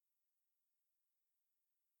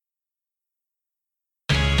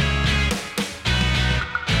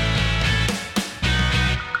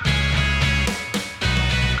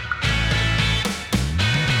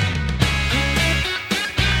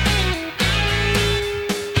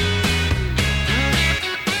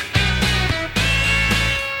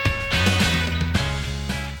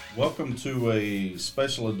welcome to a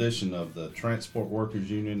special edition of the Transport Workers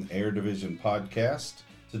Union Air Division podcast.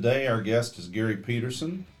 Today our guest is Gary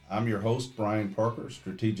Peterson. I'm your host, Brian Parker,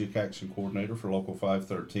 Strategic Action Coordinator for Local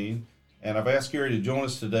 513. And I've asked Gary to join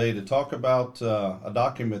us today to talk about a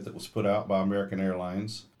document that was put out by American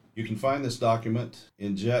Airlines. You can find this document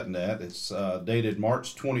in JetNet. It's dated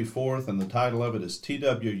March 24th, and the title of it is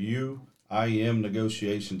TWU-IM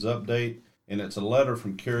Negotiations Update. And it's a letter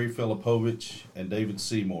from Kerry Filipovich and David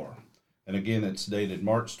Seymour. And again, it's dated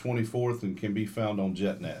March 24th and can be found on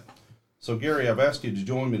JetNet. So Gary, I've asked you to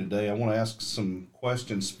join me today. I want to ask some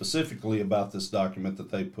questions specifically about this document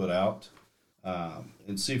that they put out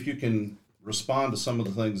and see if you can respond to some of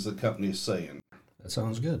the things the company is saying. That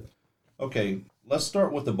sounds good. Okay, let's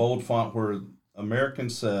start with the bold font where American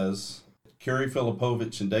says, Kerry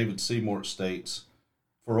Filipovich and David Seymour states,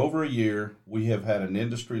 for over a year, we have had an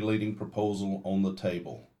industry-leading proposal on the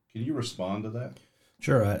table. Can you respond to that?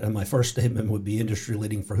 Sure. And my first statement would be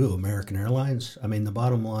industry-leading for who? American Airlines? I mean, the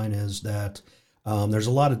bottom line is that there's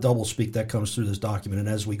a lot of doublespeak that comes through this document. And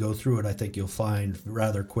as we go through it, I think you'll find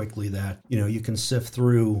rather quickly that, you can sift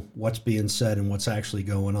through what's being said and what's actually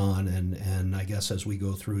going on. And I guess as we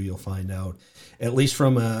go through, you'll find out, at least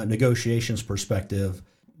from a negotiations perspective,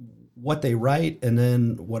 what they write and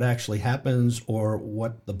then what actually happens or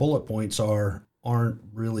what the bullet points aren't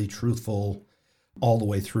really truthful all the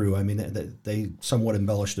way through. I mean, they somewhat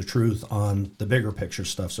embellish the truth on the bigger picture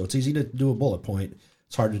stuff. So it's easy to do a bullet point.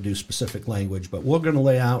 It's hard to do specific language, but we're going to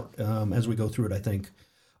lay out as we go through it, I think,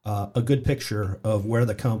 a good picture of where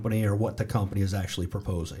the company or what the company is actually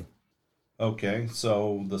proposing. Okay,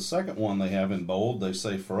 so the second one they have in bold, they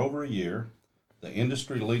say for over a year, the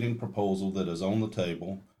industry-leading proposal that is on the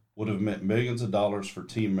table would have meant millions of dollars for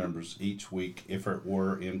team members each week if it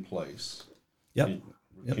were in place. Yep.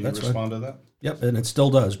 Can you respond to that? Yep, and it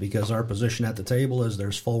still does, because our position at the table is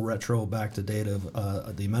there's full retro back to date of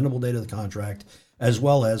the amendable date of the contract, as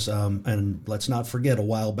well as, and let's not forget, a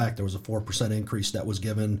while back there was a 4% increase that was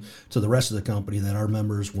given to the rest of the company that our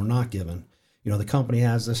members were not given. The company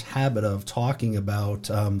has this habit of talking about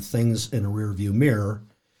things in a rearview mirror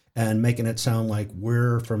and making it sound like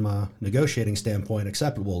we're, from a negotiating standpoint,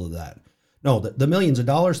 acceptable to that. No, the millions of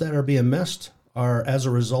dollars that are being missed are as a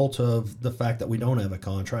result of the fact that we don't have a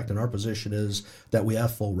contract, and our position is that we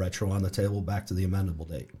have full retro on the table back to the amendable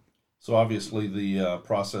date. So obviously the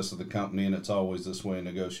process of the company, and it's always this way in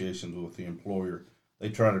negotiations with the employer, they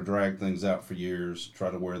try to drag things out for years, try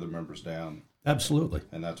to wear the members down. Absolutely.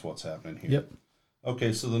 And that's what's happening here. Yep.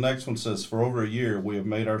 Okay, so the next one says, for over a year, we have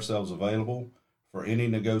made ourselves available for any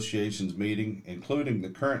negotiations meeting, including the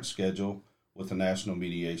current schedule with the National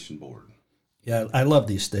Mediation Board. Yeah, I love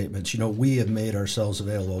these statements. We have made ourselves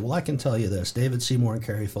available. Well, I can tell you this. David Seymour and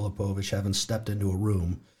Kerry Filipovich haven't stepped into a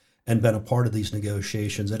room and been a part of these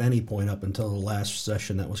negotiations at any point up until the last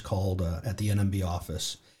session that was called at the NMB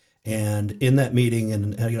office. And in that meeting,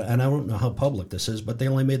 and I don't know how public this is, but they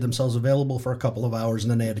only made themselves available for a couple of hours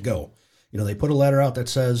and then they had to go. They put a letter out that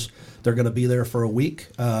says they're going to be there for a week.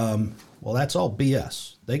 Well, that's all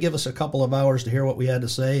BS. They give us a couple of hours to hear what we had to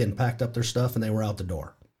say and packed up their stuff and they were out the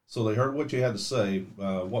door. So they heard what you had to say.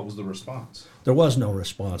 What was the response? There was no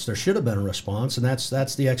response. There should have been a response, and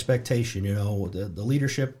that's the expectation. The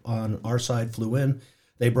leadership on our side flew in.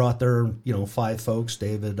 They brought their 5 folks.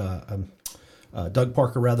 Doug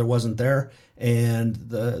Parker rather wasn't there, and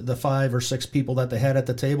the 5 or 6 people that they had at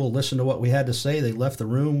the table listened to what we had to say. They left the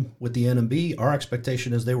room with the NMB. Our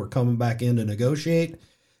expectation is they were coming back in to negotiate,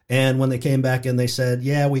 and when they came back in, they said,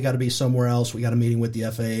 "Yeah, we got to be somewhere else. We got a meeting with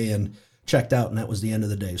the FAA," and checked out, and that was the end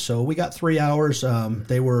of the day. So we got 3 hours.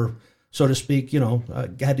 They were, so to speak,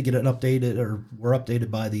 had to get an updated, or were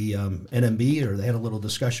updated by the NMB, or they had a little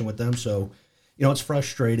discussion with them. So, it's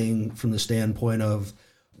frustrating from the standpoint of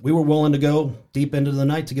we were willing to go deep into the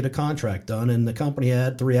night to get a contract done, and the company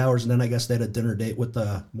had 3 hours, and then I guess they had a dinner date with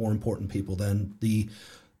the more important people than the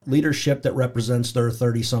leadership that represents their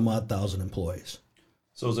 30-some-odd thousand employees.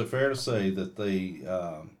 So is it fair to say that they,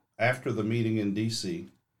 after the meeting in D.C.,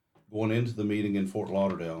 going into the meeting in Fort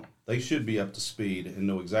Lauderdale, they should be up to speed and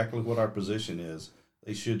know exactly what our position is.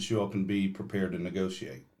 They should show up and be prepared to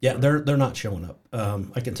negotiate. Yeah, they're not showing up.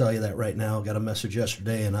 I can tell you that right now. Got a message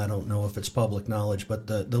yesterday, and I don't know if it's public knowledge, but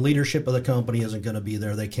the leadership of the company isn't going to be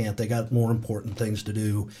there. They can't. They got more important things to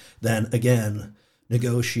do than, again,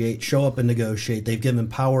 negotiate, show up and negotiate. They've given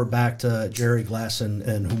power back to Jerry Glass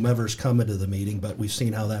and whomever's coming to the meeting, but we've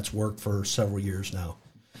seen how that's worked for several years now.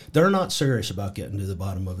 They're not serious about getting to the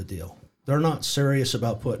bottom of a deal. They're not serious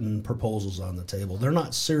about putting proposals on the table. They're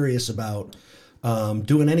not serious about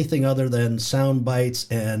doing anything other than sound bites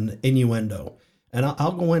and innuendo. And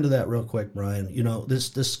I'll go into that real quick, Brian. You know,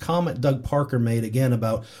 this comment Doug Parker made again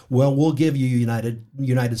about, well, we'll give you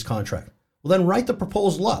United's contract. Well, then write the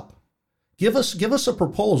proposal up. Give us a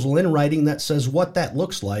proposal in writing that says what that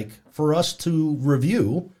looks like for us to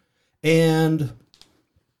review. And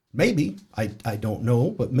maybe, I don't know,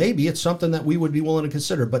 but maybe it's something that we would be willing to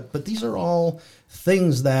consider. But these are all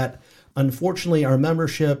things that, unfortunately, our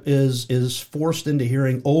membership is forced into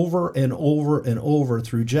hearing over and over and over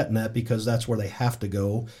through JetNet, because that's where they have to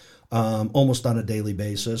go almost on a daily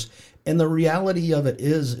basis. And the reality of it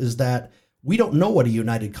is that we don't know what a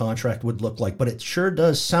United contract would look like, but it sure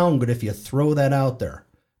does sound good if you throw that out there.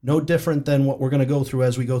 No different than what we're going to go through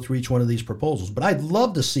as we go through each one of these proposals. But I'd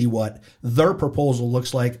love to see what their proposal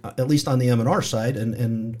looks like, at least on the M&R side.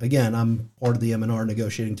 And again, I'm part of the M&R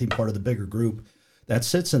negotiating team, part of the bigger group that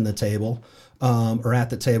sits in the table, or at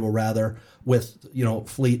the table rather, with, you know,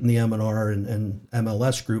 Fleet and the M&R and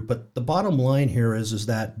MLS group. But the bottom line here is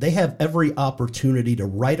that they have every opportunity to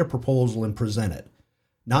write a proposal and present it.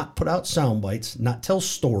 Not put out sound bites, not tell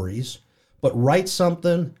stories, but write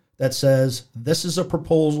something that says, this is a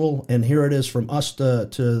proposal, and here it is from us to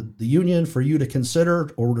the union for you to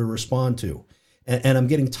consider or to respond to. And I'm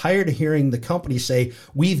getting tired of hearing the company say,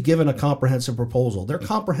 we've given a comprehensive proposal. Their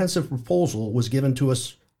comprehensive proposal was given to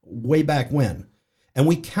us way back when. And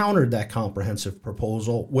we countered that comprehensive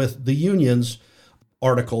proposal with the union's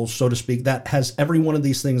articles, so to speak, that has every one of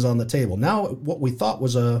these things on the table. Now, what we thought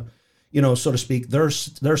was a, you know, so to speak, they're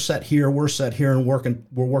set here, we're set here, and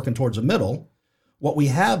we're working towards a middle. What we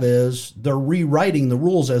have is they're rewriting the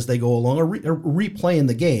rules as they go along, or replaying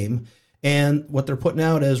the game. And what they're putting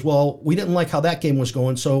out is, well, we didn't like how that game was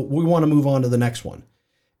going, so we want to move on to the next one.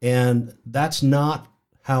 And that's not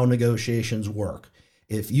how negotiations work.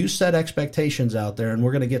 If you set expectations out there, and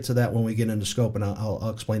we're going to get to that when we get into scope, and I'll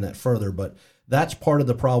explain that further, but that's part of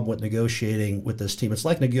the problem with negotiating with this team. It's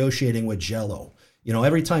like negotiating with Jell-O. You know,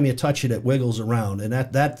 every time you touch it, it wiggles around, and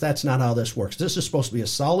that's not how this works. This is supposed to be a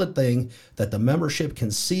solid thing that the membership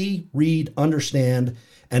can see, read, understand,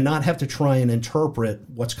 and not have to try and interpret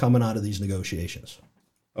what's coming out of these negotiations.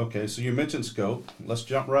 Okay, so you mentioned scope. Let's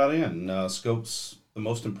jump right in. Scope's the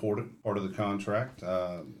most important part of the contract.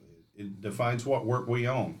 It defines what work we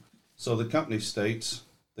own. So the company states,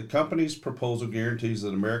 the company's proposal guarantees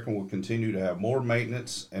that American will continue to have more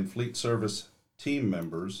maintenance and fleet service team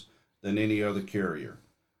members than any other carrier.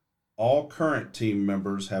 All current team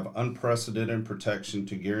members have unprecedented protection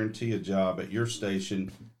to guarantee a job at your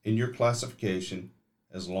station in your classification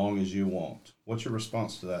as long as you want. What's your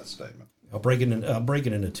response to that statement? I'll break it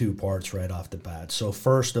into two parts right off the bat. So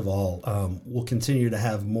first of all, we'll continue to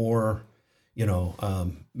have more,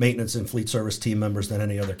 maintenance and fleet service team members than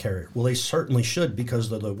any other carrier. Well, they certainly should, because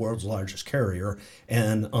they're the world's largest carrier,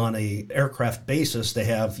 and on a aircraft basis, they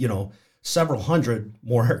have several hundred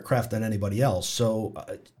more aircraft than anybody else. So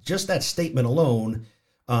just that statement alone,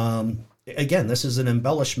 again, this is an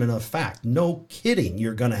embellishment of fact. No kidding,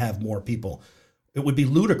 you're going to have more people. It would be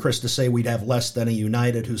ludicrous to say we'd have less than a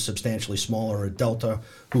United, who's substantially smaller, or a Delta,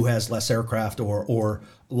 who has less aircraft, or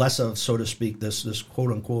less of, so to speak, this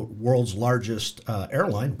quote-unquote world's largest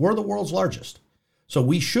airline. We're the world's largest. So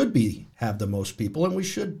we should have the most people, and we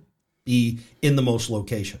should be in the most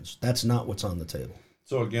locations. That's not what's on the table.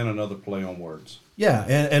 So again, another play on words. Yeah,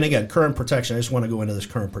 and again, current protection. I just want to go into this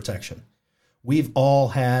current protection. We've all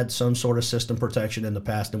had some sort of system protection in the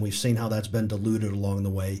past, and we've seen how that's been diluted along the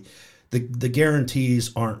way. The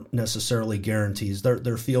guarantees aren't necessarily guarantees.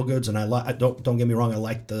 They're feel goods, and don't get me wrong. I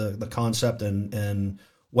like the concept and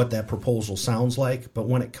what that proposal sounds like. But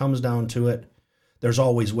when it comes down to it, there's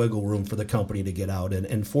always wiggle room for the company to get out.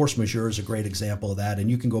 And force majeure is a great example of that.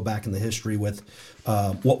 And you can go back in the history with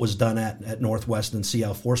what was done at Northwest and see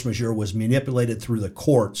how force majeure was manipulated through the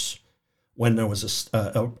courts when there was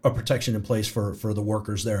a protection in place for the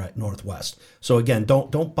workers there at Northwest. So again,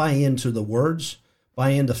 don't buy into the words.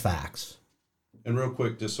 Buy into facts. And real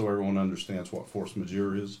quick, just so everyone understands what force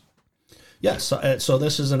majeure is. Yes, so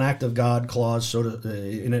this is an act of God clause,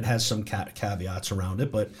 and it has some caveats around it.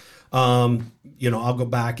 But I'll go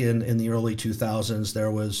back in the early 2000s. There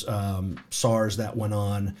was SARS that went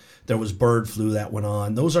on. There was bird flu that went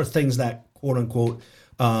on. Those are things that quote unquote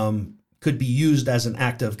could be used as an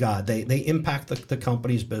act of God. They impact the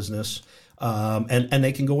company's business, and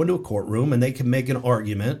they can go into a courtroom and they can make an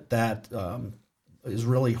argument that is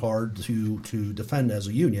really hard to defend as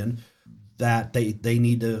a union, that they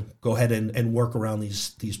need to go ahead and work around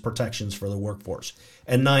these protections for the workforce.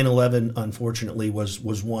 And 9/11, unfortunately,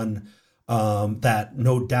 was one that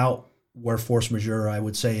no doubt where force majeure, I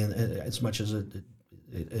would say, as much as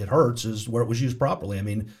it hurts, is where it was used properly. I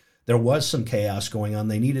mean, there was some chaos going on.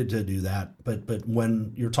 They needed to do that. But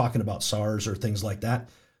when you're talking about SARS or things like that,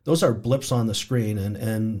 those are blips on the screen.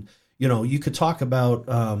 And you could talk about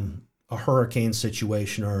a hurricane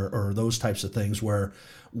situation or those types of things where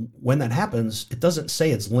when that happens, it doesn't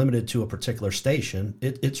say it's limited to a particular station.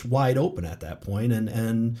 It's wide open at that point.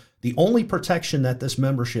 And the only protection that this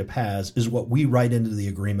membership has is what we write into the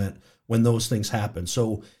agreement when those things happen.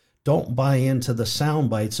 So don't buy into the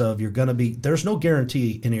sound bites of there's no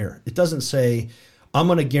guarantee in here. It doesn't say, I'm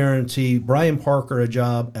going to guarantee Brian Parker a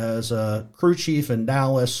job as a crew chief in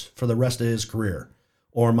Dallas for the rest of his career,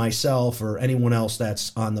 or myself or anyone else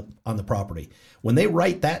that's on the property. When they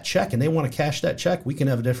write that check and they want to cash that check, we can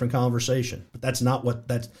have a different conversation.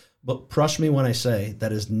 But but trust me when I say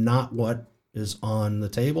that is not what is on the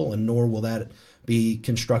table, and nor will that be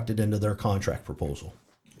constructed into their contract proposal.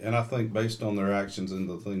 And I think based on their actions and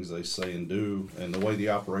the things they say and do, and the way the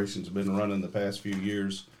operation's been running the past few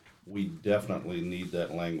years, we definitely need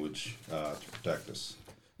that language to protect us.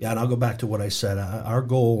 Yeah, and I'll go back to what I said. Our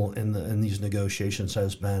goal in these negotiations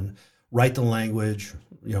has been write the language,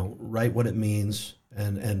 write what it means,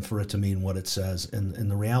 and for it to mean what it says. And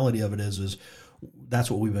the reality of it is that's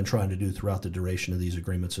what we've been trying to do throughout the duration of these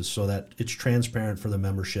agreements, is so that it's transparent for the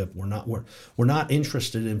membership. We're not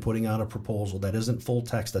interested in putting out a proposal that isn't full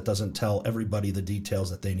text, that doesn't tell everybody the details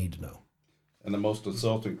that they need to know. And the most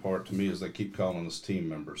insulting part to me is they keep calling us team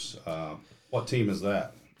members. What team is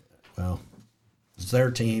that? Well, it's their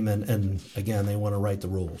team, and again, they want to write the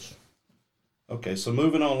rules. Okay, so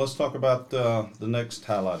moving on, let's talk about the next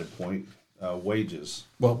highlighted point, wages.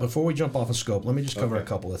 Well, before we jump off of scope, let me just cover Okay. a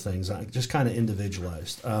couple of things, just kind of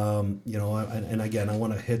individualized. And again, I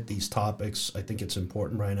want to hit these topics. I think it's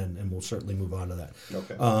important, Brian, and we'll certainly move on to that.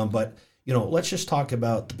 Okay. But let's just talk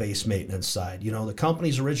about the base maintenance side. The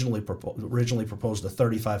companies originally proposed a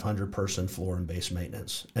 3,500 person floor and base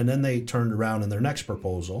maintenance, and then they turned around in their next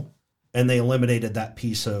proposal and they eliminated that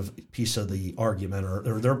piece of the argument,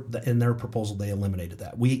 or in their proposal they eliminated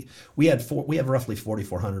that. We have roughly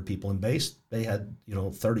 4,400 people in base. They had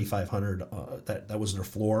 3,500. That was their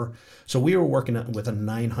floor. So we were working with a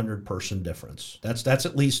 900 person difference. That's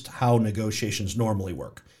at least how negotiations normally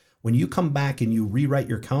work. When you come back and you rewrite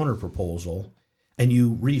your counter proposal and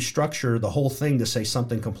you restructure the whole thing to say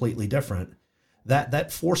something completely different,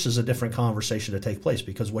 that forces a different conversation to take place,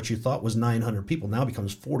 because what you thought was 900 people now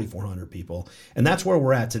becomes 4,400 people. And that's where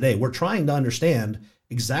we're at today. We're trying to understand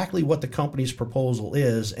exactly what the company's proposal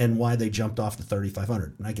is and why they jumped off to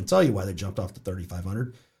 3,500. And I can tell you why they jumped off to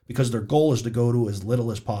 3,500, because their goal is to go to as little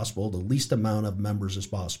as possible, the least amount of members as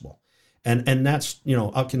possible. And that's,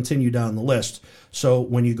 I'll continue down the list. So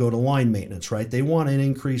when you go to line maintenance, right, they want an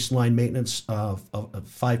increased line maintenance of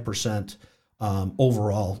 5%.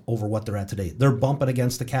 Overall over what they're at today. They're bumping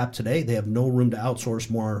against the cap today. They have no room to outsource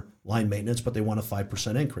more line maintenance, but they want a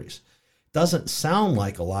 5% increase. Doesn't sound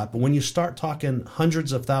like a lot, but when you start talking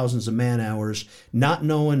hundreds of thousands of man hours, not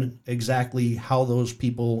knowing exactly how those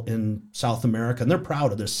people in South America, and they're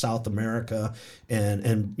proud of this South America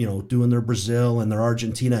and doing their Brazil and their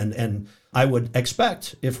Argentina, and I would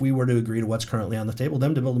expect, if we were to agree to what's currently on the table,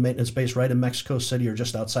 them to build a maintenance base right in Mexico City or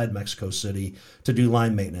just outside Mexico City to do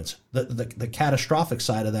line maintenance. The catastrophic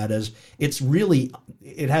side of that is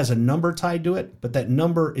it has a number tied to it, but that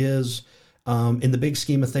number is, in the big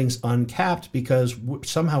scheme of things, uncapped, because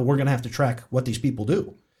somehow we're going to have to track what these people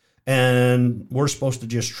do. And we're supposed to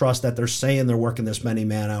just trust that they're saying they're working this many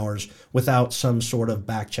man hours without some sort of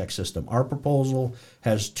back check system. Our proposal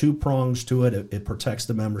has two prongs to it. It protects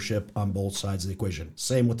the membership on both sides of the equation.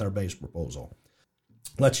 Same with our base proposal.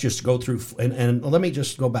 Let's just go through, and let me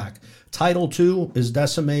just go back. Title II is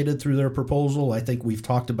decimated through their proposal. I think we've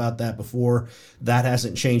talked about that before. That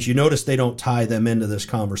hasn't changed. You notice they don't tie them into this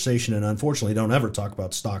conversation, and unfortunately don't ever talk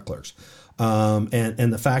about stock clerks.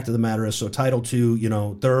 And the fact of the matter is, so Title II,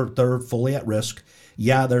 they're fully at risk.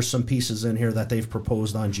 Yeah, there's some pieces in here that they've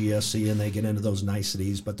proposed on GSC, and they get into those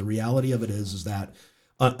niceties. But the reality of it is that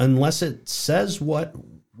unless it says what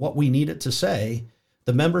we need it to say,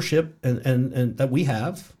 the membership and that we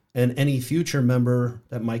have, and any future member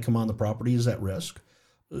that might come on the property, is at risk.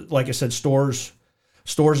 Like I said, stores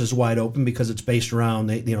is wide open because it's based around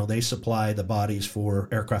they supply the bodies for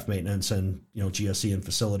aircraft maintenance and GSC and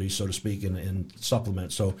facilities, so to speak, and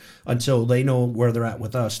supplement. So until they know where they're at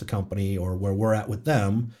with us, the company, or where we're at with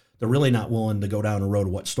them, they're really not willing to go down a road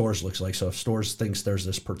of what stores looks like. So if stores thinks there's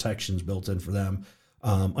this protections built in for them,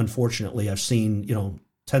 unfortunately, I've seen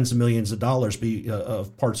tens of millions of dollars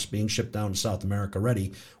of parts being shipped down to South America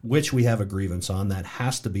already, which we have a grievance on that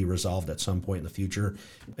has to be resolved at some point in the future,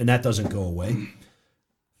 and that doesn't go away.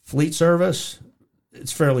 Fleet service,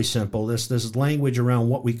 It's fairly simple. This language around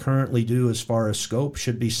what we currently do as far as scope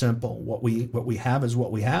should be simple. What we have is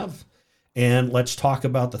what we have, and let's talk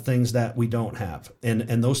about the things that we don't have.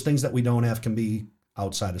 And those things that we don't have can be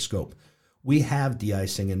outside of scope. We have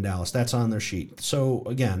de-icing in Dallas. That's on their sheet. So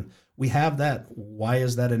again, we have that. Why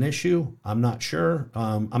is that an issue? I'm not sure.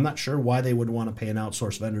 I'm not sure why they would want to pay an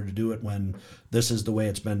outsourced vendor to do it when this is the way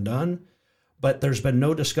it's been done. But there's been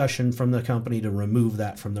no discussion from the company to remove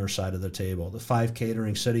that from their side of the table. The 5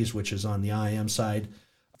 catering cities, which is on the IM side,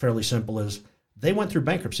 fairly simple, is they went through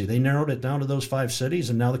bankruptcy. They narrowed it down to those 5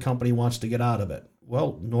 cities, and now the company wants to get out of it.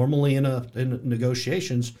 Well, normally in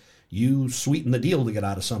negotiations, you sweeten the deal to get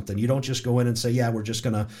out of something. You don't just go in and say, yeah, we're just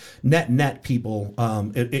going to net people,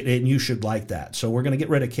 and you should like that. So we're going to get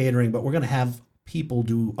rid of catering, but we're going to have people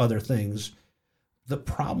do other things. The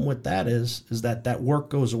problem with that is that work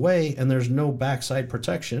goes away and there's no backside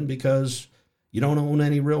protection because you don't own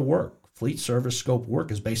any real work. Fleet service scope work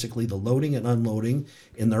is basically the loading and unloading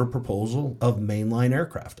in their proposal of mainline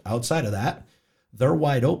aircraft. Outside of that, they're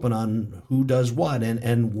wide open on who does what,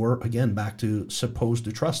 and we're, again, back to supposed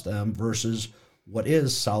to trust them versus what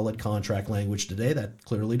is solid contract language today that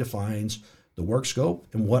clearly defines the work scope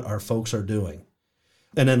and what our folks are doing.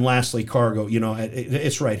 And then lastly, cargo,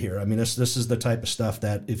 it's right here. I mean, this is the type of stuff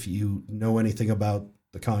that if you know anything about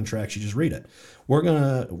the contracts, you just read it.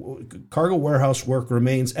 Cargo warehouse work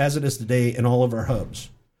remains as it is today in all of our hubs.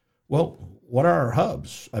 Well, what are our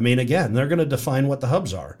hubs? I mean, again, they're going to define what the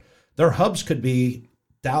hubs are. Their hubs could be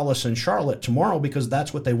Dallas and Charlotte tomorrow because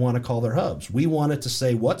that's what they want to call their hubs. We want it to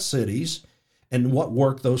say what cities and what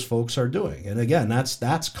work those folks are doing. And again,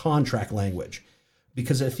 that's contract language.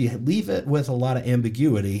 Because if you leave it with a lot of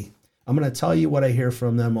ambiguity, I'm going to tell you what I hear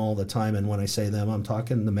from them all the time. And when I say them, I'm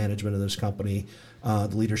talking the management of this company, the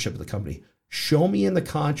leadership of the company. Show me in the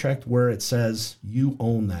contract where it says you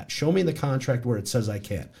own that. Show me in the contract where it says I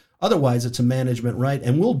can't. Otherwise, it's a management right,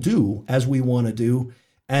 and we'll do as we want to do.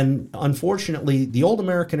 And unfortunately, the old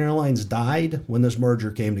American Airlines died when this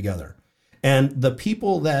merger came together. And the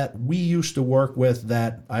people that we used to work with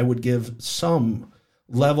that I would give some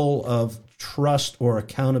level of trust or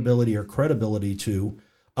accountability or credibility to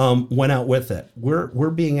went out with it. We're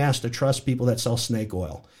being asked to trust people that sell snake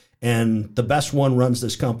oil. And the best one runs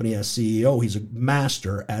this company as CEO. He's a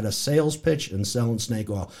master at a sales pitch and selling snake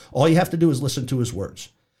oil. All you have to do is listen to his words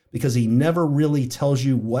because he never really tells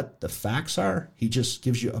you what the facts are. He just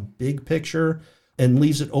gives you a big picture and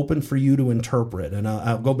leaves it open for you to interpret. And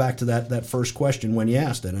I'll go back to that first question when you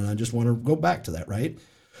asked it. And I just want to go back to that, right?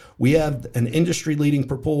 We have an industry-leading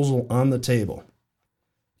proposal on the table.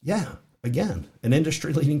 Yeah, again, an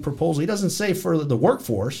industry-leading proposal. He doesn't say for the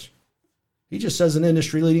workforce. He just says an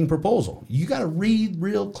industry-leading proposal. You got to read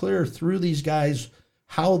real clear through these guys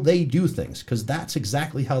how they do things because that's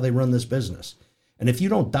exactly how they run this business. And if you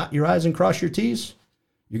don't dot your I's and cross your T's,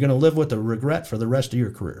 you're going to live with a regret for the rest of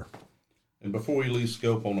your career. And before we leave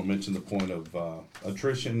scope, I want to mention the point of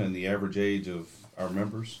attrition and the average age of our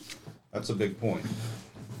members. That's a big point.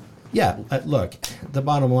 Yeah, look, the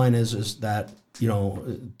bottom line is that,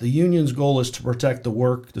 the union's goal is to protect the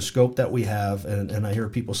work, the scope that we have, and I hear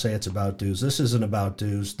people say it's about dues. This isn't about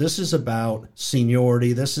dues. This is about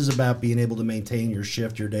seniority. This is about being able to maintain your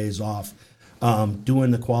shift, your days off,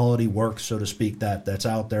 doing the quality work, so to speak, that's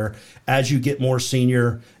out there. As you get more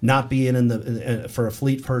senior, not being for a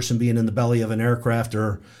fleet person, being in the belly of an aircraft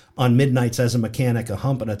or on midnights as a mechanic,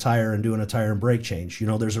 humping a tire and doing a tire and brake change.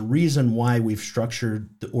 There's a reason why we've structured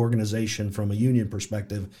the organization from a union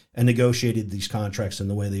perspective and negotiated these contracts in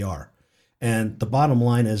the way they are. And the bottom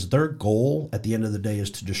line is their goal at the end of the day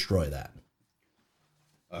is to destroy that.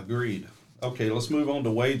 Agreed. Okay, let's move on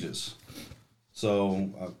to wages.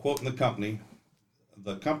 So, quoting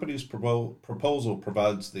the company's proposal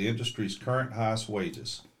provides the industry's current highest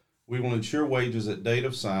wages. We will ensure wages at date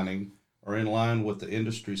of signing are in line with the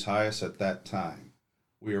industry's highest at that time.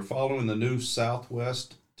 We are following the new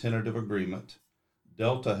Southwest tentative agreement.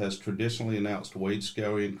 Delta has traditionally announced wage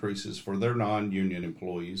scale increases for their non-union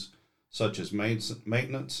employees, such as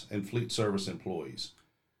maintenance and fleet service employees,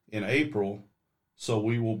 in April, so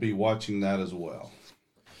we will be watching that as well.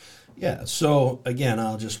 Yeah, so again,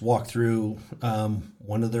 I'll just walk through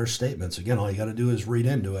one of their statements. Again, all you got to do is read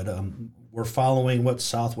into it. We're following what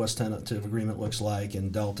Southwest tentative agreement looks like,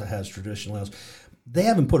 and Delta has traditional. They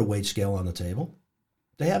haven't put a wage scale on the table.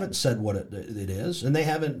 They haven't said what it is, and they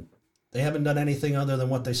haven't done anything other than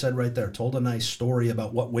what they said right there. Told a nice story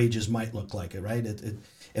about what wages might look like. Right?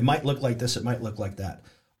 It might look like this. It might look like that.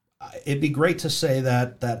 It'd be great to say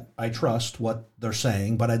that I trust what they're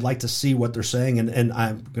saying, but I'd like to see what they're saying, and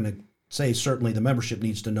I'm going to say certainly the membership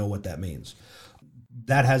needs to know what that means.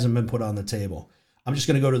 That hasn't been put on the table. I'm just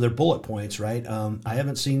going to go to their bullet points, right?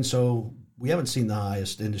 We haven't seen the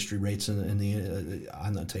highest industry rates in the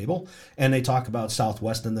on the table, and they talk about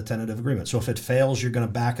Southwest in the tentative agreement. So if it fails, you're going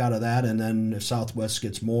to back out of that, and then if Southwest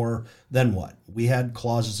gets more, then what? We had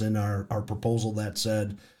clauses in our proposal that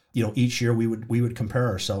said, each year we would compare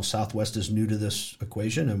ourselves. Southwest is new to this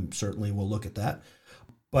equation, and certainly we'll look at that.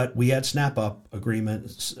 But we had snap-up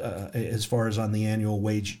agreements as far as on the annual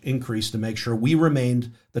wage increase to make sure we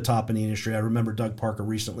remained the top in the industry. I remember Doug Parker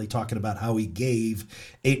recently talking about how he gave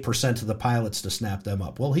 8% to the pilots to snap them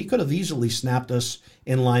up. Well, he could have easily snapped us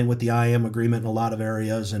in line with the IAM agreement in a lot of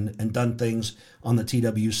areas and done things on the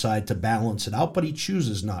TW side to balance it out, but he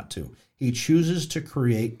chooses not to. He chooses to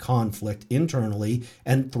create conflict internally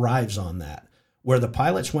and thrives on that. Where the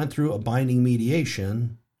pilots went through a binding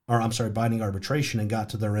arbitration and got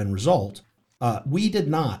to their end result. We did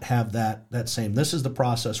not have that same. This is the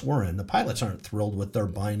process we're in. The pilots aren't thrilled with their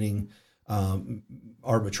binding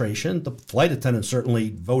arbitration. The flight attendants certainly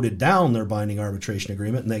voted down their binding arbitration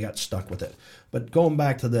agreement, and they got stuck with it. But going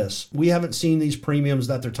back to this, we haven't seen these premiums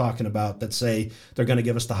that they're talking about that say they're going to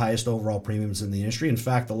give us the highest overall premiums in the industry. In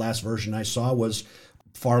fact, the last version I saw was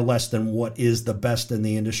far less than what is the best in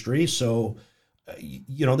the industry. So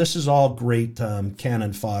this is all great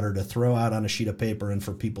cannon fodder to throw out on a sheet of paper and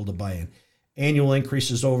for people to buy in. Annual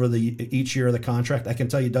increases over each year of the contract. I can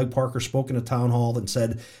tell you Doug Parker spoke in a town hall and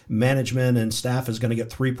said management and staff is going to get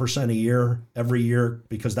 3% a year every year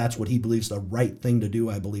because that's what he believes the right thing to do,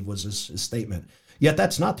 I believe was his statement. Yet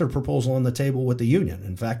that's not their proposal on the table with the union.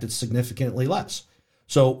 In fact, it's significantly less.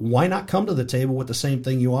 So why not come to the table with the same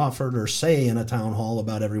thing you offered or say in a town hall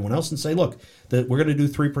about everyone else and say, look, we're going to do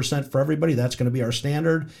 3% for everybody. That's going to be our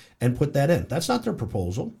standard and put that in. That's not their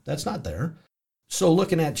proposal. That's not there. So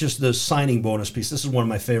looking at just the signing bonus piece, this is one of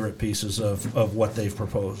my favorite pieces of what they've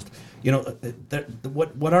proposed.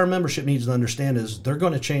 What our membership needs to understand is they're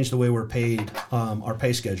going to change the way we're paid, our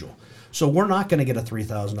pay schedule. So we're not going to get a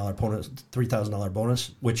 $3,000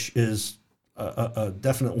 bonus, which is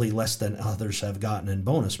definitely less than others have gotten in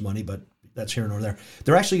bonus money, but that's here nor there.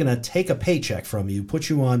 They're actually going to take a paycheck from you, put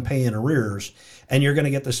you on pay in arrears, and you're going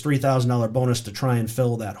to get this $3,000 bonus to try and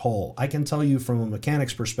fill that hole. I can tell you from a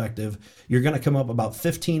mechanic's perspective, you're going to come up about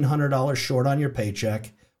 $1,500 short on your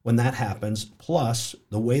paycheck when that happens. Plus,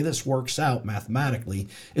 the way this works out mathematically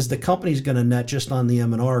is the company's going to net just on the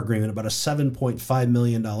M&R agreement about a $7.5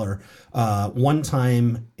 million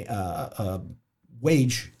one-time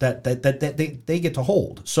wage that they get to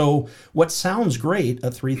hold. So what sounds great,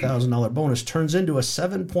 a $3,000 bonus, turns into a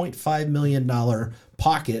 $7.5 million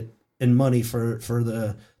pocket in money for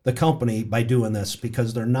the company by doing this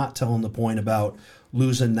because they're not telling the point about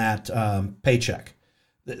losing that paycheck.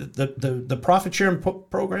 The profit sharing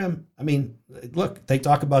program, I mean, look, they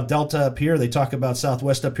talk about Delta up here, they talk about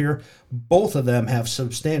Southwest up here. Both of them have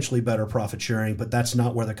substantially better profit sharing, but that's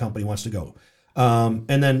not where the company wants to go.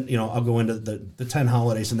 And then, I'll go into the 10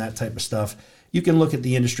 holidays and that type of stuff. You can look at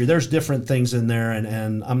the industry. There's different things in there,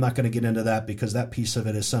 and I'm not going to get into that because that piece of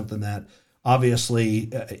it is something that obviously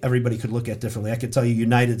everybody could look at differently. I could tell you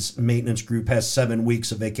United's maintenance group has 7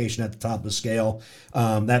 weeks of vacation at the top of the scale.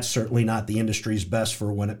 That's certainly not the industry's best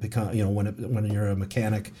for when it becomes, when you're a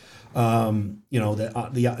mechanic.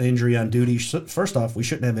 The injury on duty. First off, we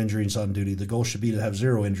shouldn't have injuries on duty. The goal should be to have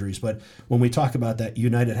 0 injuries. But when we talk about that,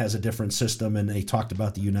 United has a different system, and they talked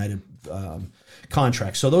about the United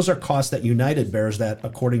contract. So those are costs that United bears that,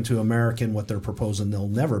 according to American, what they're proposing, they'll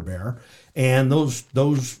never bear, and those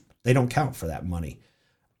they don't count for that money.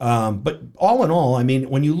 But all in all, I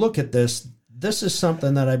mean, when you look at this is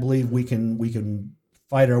something that I believe we can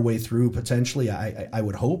fight our way through potentially. I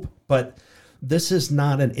would hope, but this is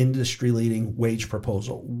not an industry-leading wage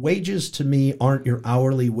proposal. Wages, to me, aren't your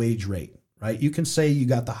hourly wage rate, right? You can say you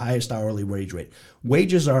got the highest hourly wage rate.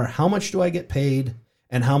 Wages are how much do I get paid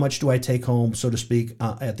and how much do I take home, so to speak,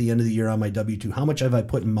 at the end of the year on my W-2? How much have I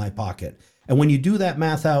put in my pocket? And when you do that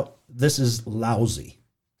math out, this is lousy.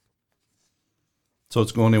 So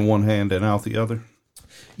it's going in one hand and out the other?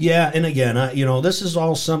 Yeah, and again, this is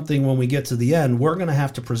all something when we get to the end, we're going to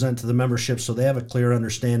have to present to the membership so they have a clear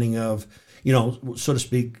understanding of, so to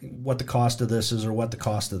speak, what the cost of this is or what the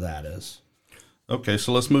cost of that is. Okay,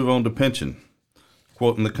 so let's move on to pension.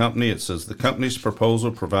 Quoting the company, it says, the company's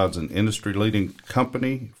proposal provides an industry-leading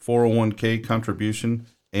company 401k contribution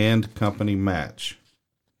and company match.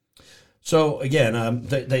 So again,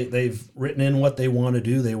 they've written in what they want to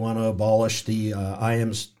do. They want to abolish the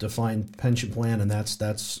IAM's defined pension plan, and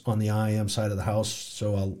that's on the IAM side of the house.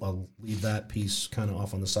 So I'll leave that piece kind of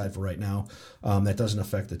off on the side for right now. That doesn't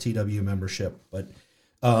affect the TW membership, but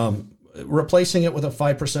replacing it with a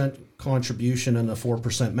 5% contribution and a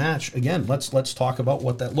 4% match, again, let's talk about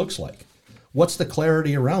what that looks like. What's the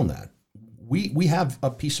clarity around that? We have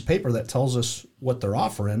a piece of paper that tells us what they're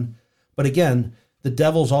offering, but again, the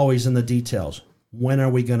devil's always in the details. When are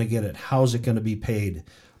we going to get it? How's it going to be paid?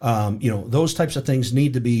 Those types of things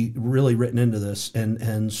need to be really written into this.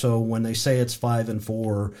 And so when they say it's 5 and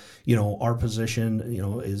 4, our position,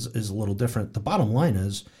 is a little different. The bottom line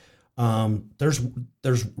is, there's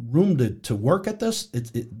room to work at this.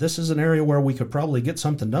 This is an area where we could probably get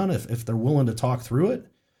something done if they're willing to talk through it.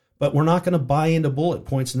 But we're not going to buy into bullet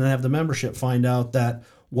points and then have the membership find out that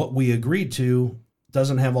what we agreed to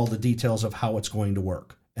doesn't have all the details of how it's going to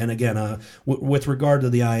work. And again, with regard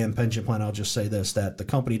to the IM pension plan, I'll just say this, that the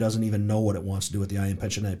company doesn't even know what it wants to do with the IM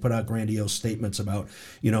pension. They put out grandiose statements about,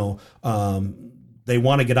 they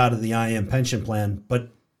want to get out of the IM pension plan, but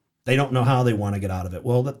they don't know how they want to get out of it.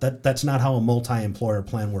 Well, that's not how a multi-employer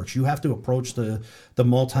plan works. You have to approach the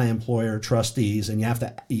multi-employer trustees, and you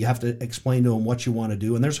have to explain to them what you want to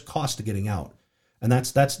do, and there's a cost to getting out, and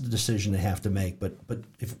that's the decision they have to make. But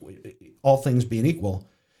if all things being equal,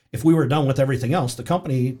 if we were done with everything else, the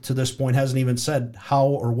company to this point hasn't even said how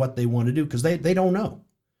or what they want to do because they don't know.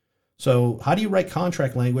 So how do you write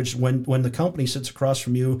contract language when the company sits across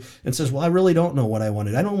from you and says, well, I really don't know what I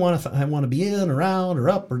wanted. I don't want to, I want to be in or out or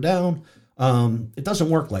up or down. It doesn't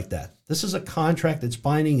work like that. This is a contract that's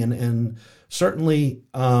binding, and certainly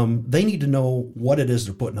they need to know what it is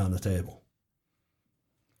they're putting on the table.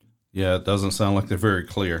 Yeah, it doesn't sound like they're very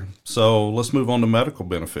clear. So let's move on to medical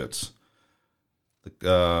benefits.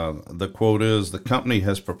 The quote is, the company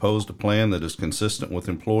has proposed a plan that is consistent with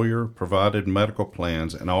employer-provided medical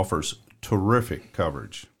plans and offers terrific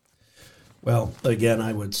coverage. Well, again,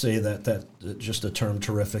 I would say that just the term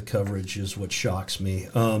terrific coverage is what shocks me.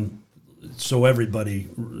 So everybody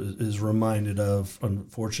is reminded of,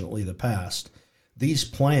 unfortunately, the past. These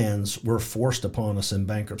plans were forced upon us in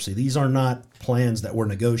bankruptcy. These are not plans that were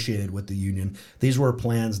negotiated with the union. These were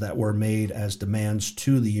plans that were made as demands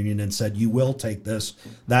to the union and said, you will take this.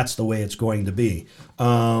 That's the way it's going to be.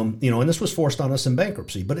 And this was forced on us in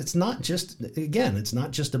bankruptcy. But it's not just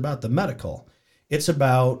about the medical. It's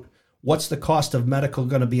about what's the cost of medical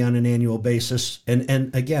going to be on an annual basis.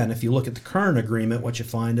 And again, if you look at the current agreement, what you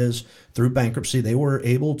find is through bankruptcy, they were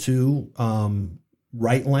able to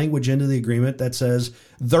write language into the agreement that says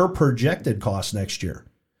their projected cost next year.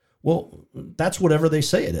 Well, that's whatever they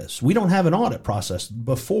say it is. We don't have an audit process.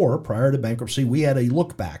 Prior to bankruptcy, we had a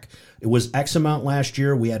look back. It was X amount last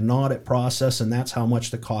year. We had an audit process, and that's how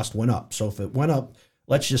much the cost went up. So if it went up,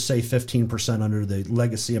 let's just say 15% under the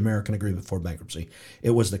legacy American agreement for bankruptcy,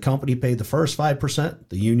 it was the company paid the first 5%,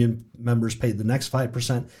 the union members paid the next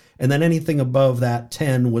 5%, and then anything above that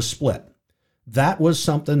 10 was split. That was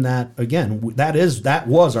something that, again, that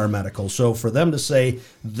was our medical. So for them to say,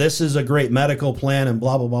 this is a great medical plan and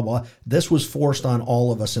blah, blah, blah, blah, this was forced on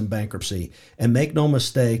all of us in bankruptcy. And make no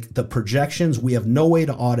mistake, the projections, we have no way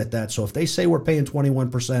to audit that. So if they say we're paying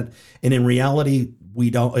 21% and in reality,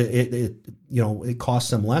 we don't, it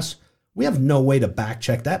costs them less, we have no way to back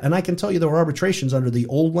check that. And I can tell you there were arbitrations under the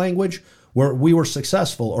old language where we were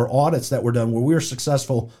successful, or audits that were done where we were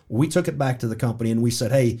successful. We took it back to the company and we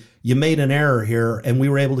said, hey, you made an error here, and we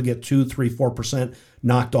were able to get 2, 3, 4%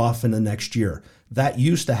 knocked off in the next year. That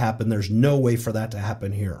used to happen. There's no way for that to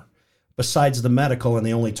happen here. Besides the medical, and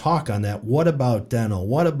they only talk on that, what about dental?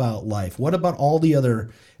 What about life? What about all the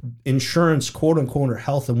other insurance, quote unquote, or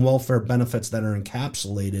health and welfare benefits that are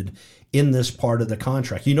encapsulated in this part of the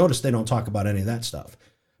contract? You notice they don't talk about any of that stuff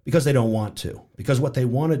because they don't want to. Because what they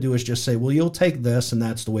want to do is just say, well, you'll take this and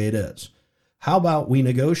that's the way it is. How about we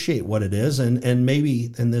negotiate what it is? And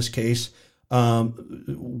maybe in this case,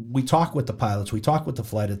 we talk with the pilots, we talk with the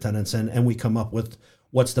flight attendants, and we come up with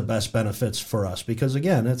what's the best benefits for us. Because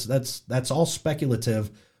again, that's all speculative.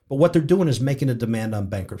 But what they're doing is making a demand on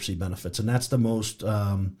bankruptcy benefits, and that's the most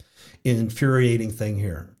infuriating thing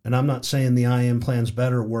here. And I'm not saying the IM plan's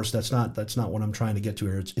better or worse. That's not what I'm trying to get to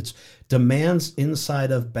here. It's demands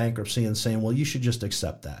inside of bankruptcy and saying, well, you should just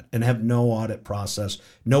accept that and have no audit process,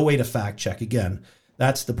 no way to fact check. Again,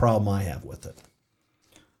 that's the problem I have with it.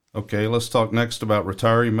 Okay, let's talk next about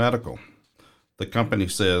retiree medical. The company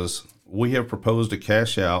says, we have proposed a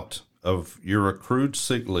cash out of your accrued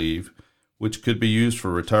sick leave, which could be used for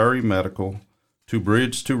retiree medical, to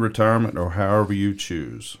bridge to retirement, or however you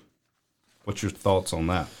choose. What's your thoughts on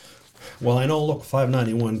that? Well, I know Local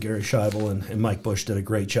 591, Gary Scheibel and Mike Bush did a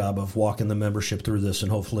great job of walking the membership through this,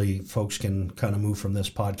 and hopefully folks can kind of move from this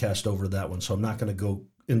podcast over to that one. So I'm not going to go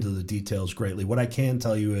into the details greatly. What I can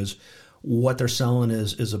tell you is what they're selling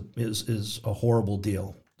is a horrible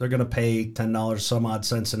deal. They're going to pay $10 some odd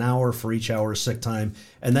cents an hour for each hour of sick time.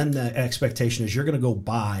 And then the expectation is you're going to go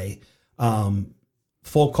buy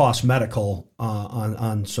full cost medical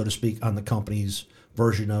on, so to speak, on the company's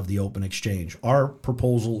version of the open exchange. Our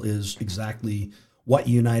proposal is exactly what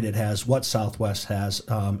United has, what Southwest has,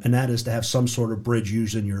 and that is to have some sort of bridge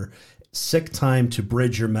using your sick time to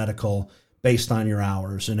bridge your medical based on your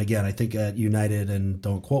hours. And again, I think at United, and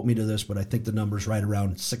don't quote me to this, but I think the number's right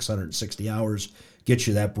around 660 hours, gets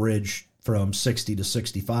you that bridge from 60 to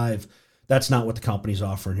 65. That's not what the company's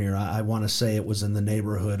offering here. I want to say it was in the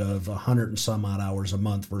neighborhood of 100 and some odd hours a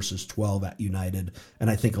month versus 12 at United, and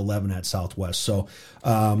I think 11 at Southwest. So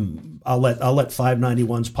I'll let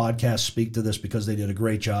 591's podcast speak to this because they did a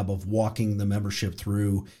great job of walking the membership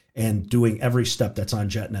through and doing every step that's on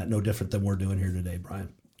JetNet, no different than we're doing here today,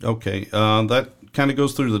 Brian. Okay, that kind of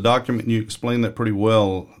goes through the document, and you explained that pretty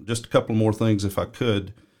well. Just a couple more things, if I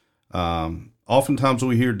could. Oftentimes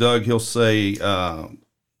we hear Doug, he'll say,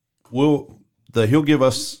 he'll give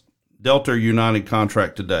us Delta or United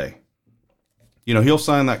contract today. He'll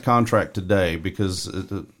sign that contract today because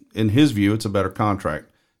in his view, it's a better contract.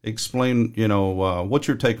 Explain, what's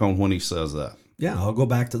your take on when he says that? Yeah, I'll go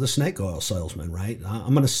back to the snake oil salesman, right?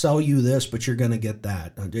 I'm going to sell you this, but you're going to get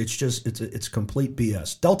that. It's complete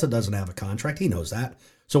BS. Delta doesn't have a contract. He knows that.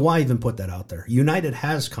 So why even put that out there? United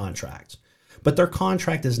has contracts, but their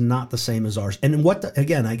contract is not the same as ours. And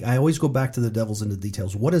I always go back to the devil's in the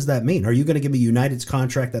details. What does that mean? Are you going to give me United's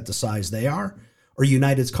contract at the size they are, or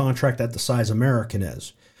United's contract at the size American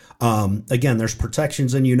is? Again, there's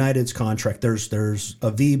protections in United's contract. There's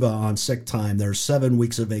Aviva on sick time. There's 7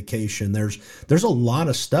 weeks of vacation. There's a lot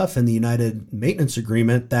of stuff in the United maintenance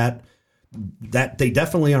agreement that they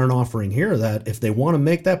definitely aren't offering here. That if they want to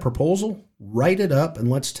make that proposal, write it up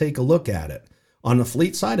and let's take a look at it. On the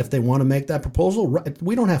fleet side, if they want to make that proposal,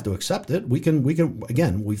 we don't have to accept it. We can,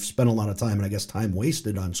 again, we've spent a lot of time, and I guess time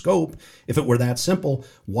wasted on scope. If it were that simple,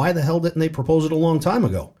 why the hell didn't they propose it a long time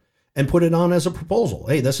ago and put it on as a proposal?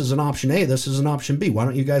 Hey, this is an option A, this is an option B. Why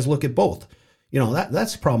don't you guys look at both?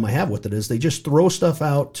 That's the problem I have with it, is they just throw stuff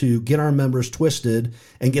out to get our members twisted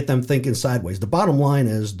and get them thinking sideways. The bottom line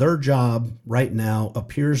is their job right now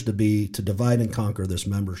appears to be to divide and conquer this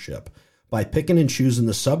membership by picking and choosing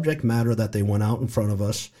the subject matter that they want out in front of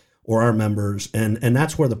us or our members. And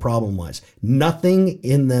that's where the problem lies. Nothing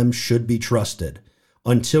in them should be trusted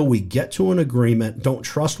until we get to an agreement. Don't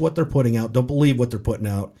trust what they're putting out. Don't believe what they're putting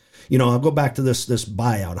out. I'll go back to this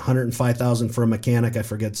buyout, $105,000 for a mechanic. I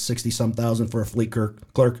forget 60-some thousand for a fleet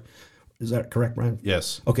clerk. Is that correct, Brian?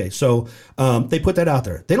 Yes. Okay, so they put that out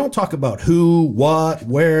there. They don't talk about who, what,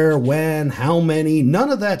 where, when, how many.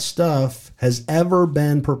 None of that stuff has ever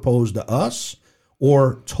been proposed to us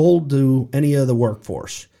or told to any of the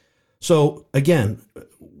workforce. So again,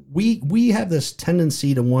 we have this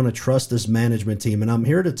tendency to want to trust this management team, and I'm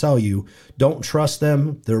here to tell you, don't trust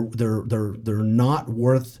them. They're not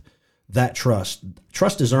worth that trust.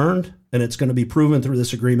 Trust is earned, and it's going to be proven through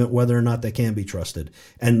this agreement whether or not they can be trusted.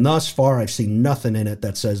 And thus far, I've seen nothing in it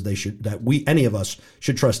that says any of us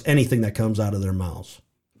should trust anything that comes out of their mouths.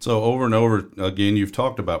 So over and over again, you've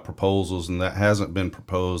talked about proposals, and that hasn't been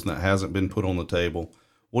proposed, and that hasn't been put on the table.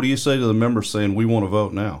 What do you say to the members saying we want to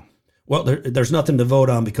vote now? Well, there's nothing to vote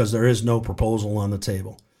on because there is no proposal on the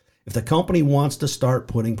table. If the company wants to start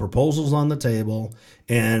putting proposals on the table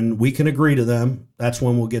and we can agree to them, that's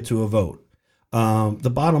when we'll get to a vote.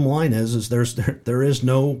 The bottom line is there is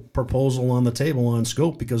no proposal on the table on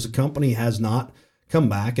scope because the company has not come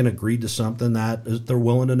back and agreed to something that they're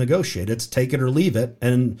willing to negotiate. It's take it or leave it.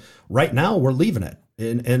 And right now we're leaving it.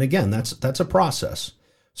 And again, that's a process.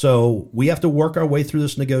 So we have to work our way through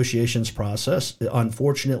this negotiations process.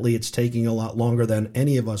 Unfortunately, it's taking a lot longer than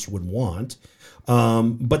any of us would want.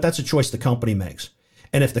 But that's a choice the company makes.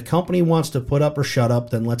 And if the company wants to put up or shut up,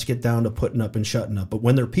 then let's get down to putting up and shutting up. But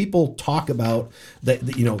when their people talk about that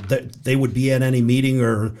they would be at any meeting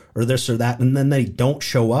or this or that, and then they don't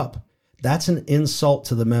show up, that's an insult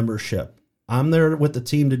to the membership. I'm there with the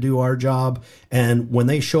team to do our job. And when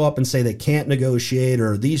they show up and say they can't negotiate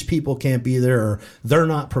or these people can't be there or they're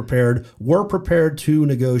not prepared, we're prepared to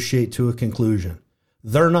negotiate to a conclusion.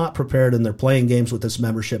 They're not prepared and they're playing games with this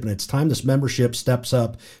membership. And it's time this membership steps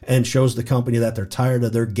up and shows the company that they're tired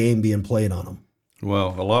of their game being played on them.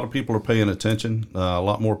 Well, a lot of people are paying attention. A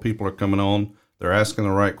lot more people are coming on. They're asking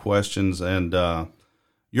the right questions. And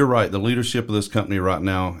you're right. The leadership of this company right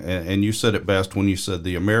now, and you said it best when you said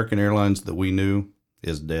the American Airlines that we knew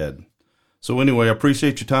is dead. So anyway, I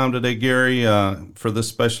appreciate your time today, Gary, for this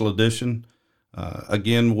special edition.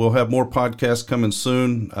 Again, we'll have more podcasts coming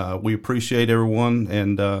soon. We appreciate everyone.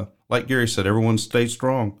 And like Gary said, everyone stay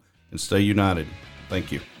strong and stay united.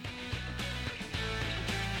 Thank you.